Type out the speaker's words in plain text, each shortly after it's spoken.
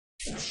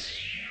A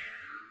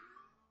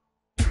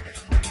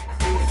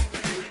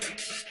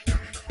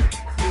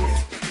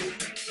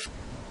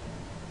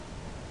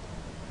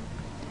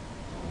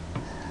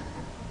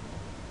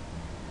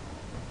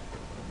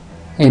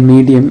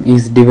medium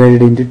is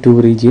divided into two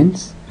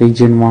regions.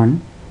 Region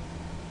 1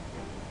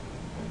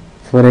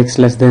 for x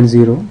less than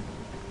 0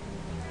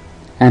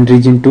 and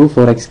region 2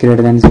 for x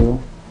greater than 0.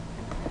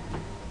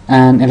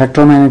 An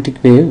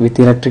electromagnetic wave with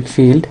electric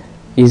field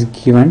is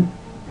given,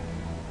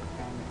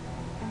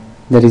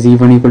 that is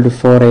E1 equal to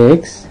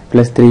 4ax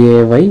plus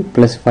 3ay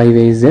plus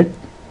 5az,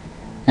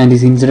 and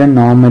is incident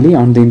normally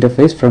on the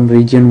interface from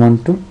region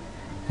 1 to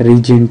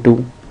region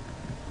 2.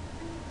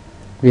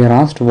 We are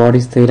asked what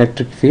is the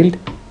electric field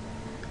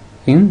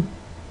in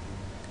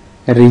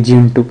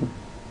region 2.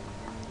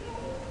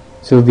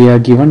 So we are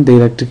given the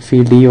electric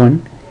field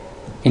E1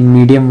 in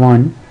medium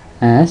 1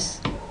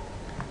 as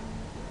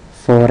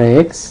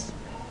 4ax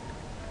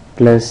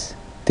plus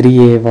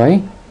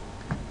 3ay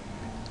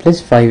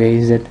plus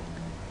 5az.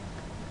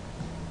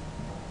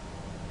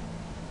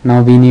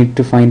 Now we need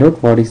to find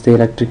out what is the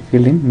electric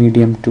field in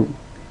medium 2.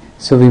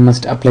 So we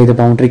must apply the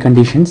boundary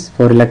conditions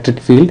for electric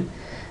field,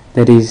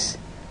 that is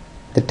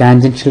the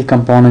tangential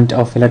component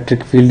of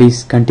electric field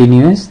is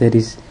continuous, that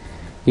is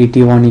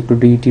ET1 equal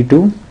to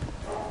ET2,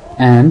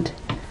 and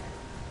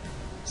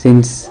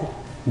since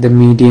the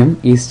medium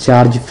is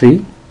charge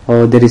free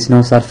or there is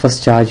no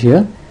surface charge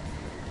here,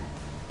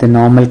 the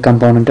normal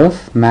component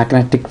of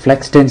magnetic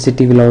flux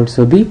density will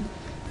also be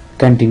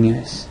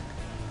continuous.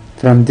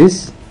 From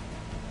this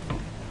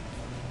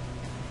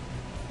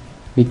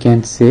we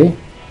can say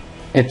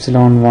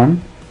epsilon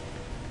 1,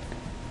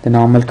 the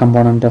normal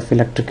component of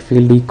electric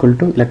field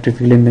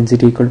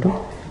intensity equal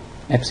to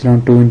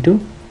epsilon 2 into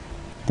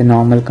the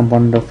normal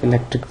component of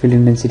electric field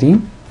intensity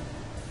in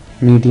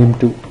medium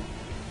 2.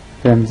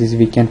 From this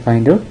we can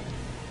find out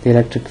the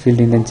electric field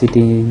intensity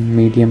in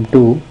medium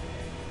 2,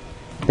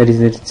 that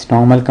is its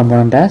normal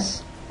component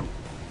as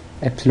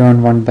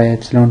epsilon 1 by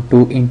epsilon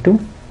 2 into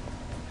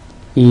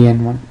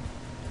En1.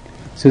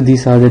 So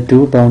these are the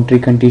two boundary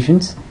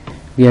conditions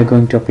we are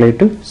going to apply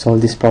to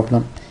solve this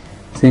problem.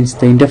 Since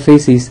the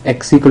interface is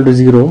x equal to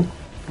 0,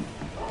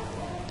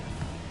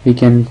 we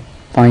can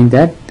find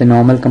that the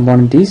normal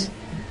component is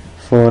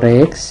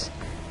 4ax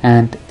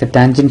and the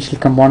tangential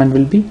component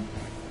will be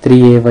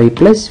 3ay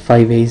plus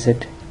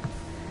 5az.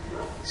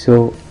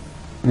 So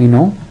we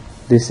know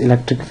this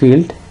electric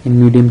field in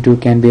medium 2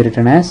 can be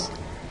written as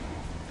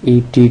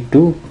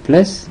ET2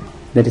 plus,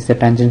 that is the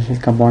tangential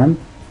component,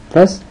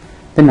 plus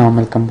the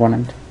normal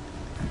component.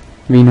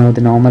 We know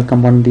the normal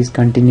component is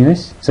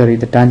continuous,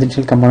 the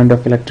tangential component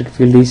of electric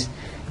field is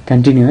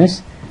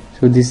continuous,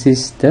 so this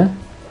is the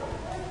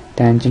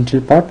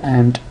tangential part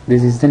and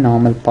this is the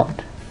normal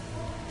part.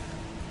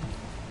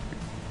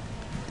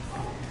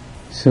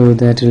 So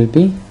that will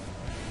be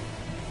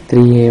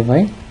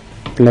 3ay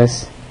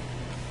plus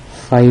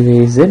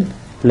 5az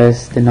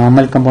plus the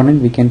normal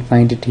component, we can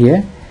find it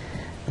here,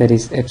 that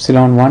is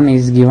epsilon 1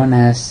 is given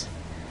as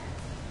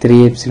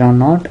 3 epsilon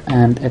naught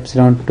and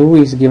epsilon 2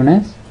 is given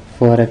as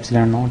 4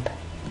 epsilon naught,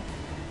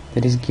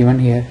 that is given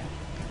here.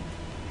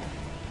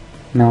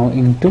 Now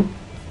into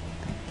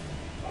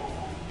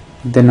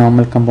the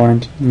normal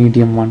component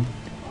medium 1,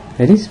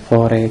 that is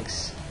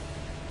 4x.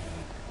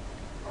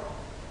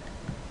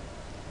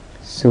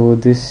 So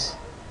this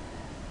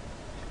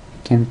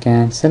can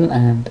cancel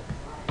and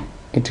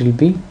it will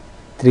be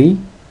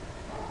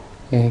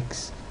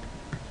 3x,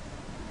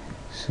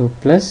 so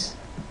plus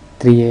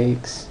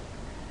 3ax.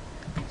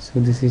 So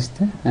this is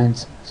the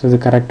answer. So the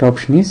correct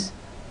option is,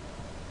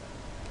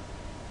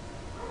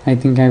 I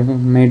think I've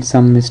made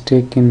some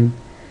mistake in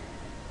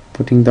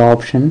putting the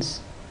options.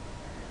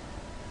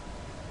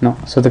 No,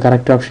 so the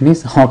correct option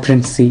is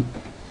option C.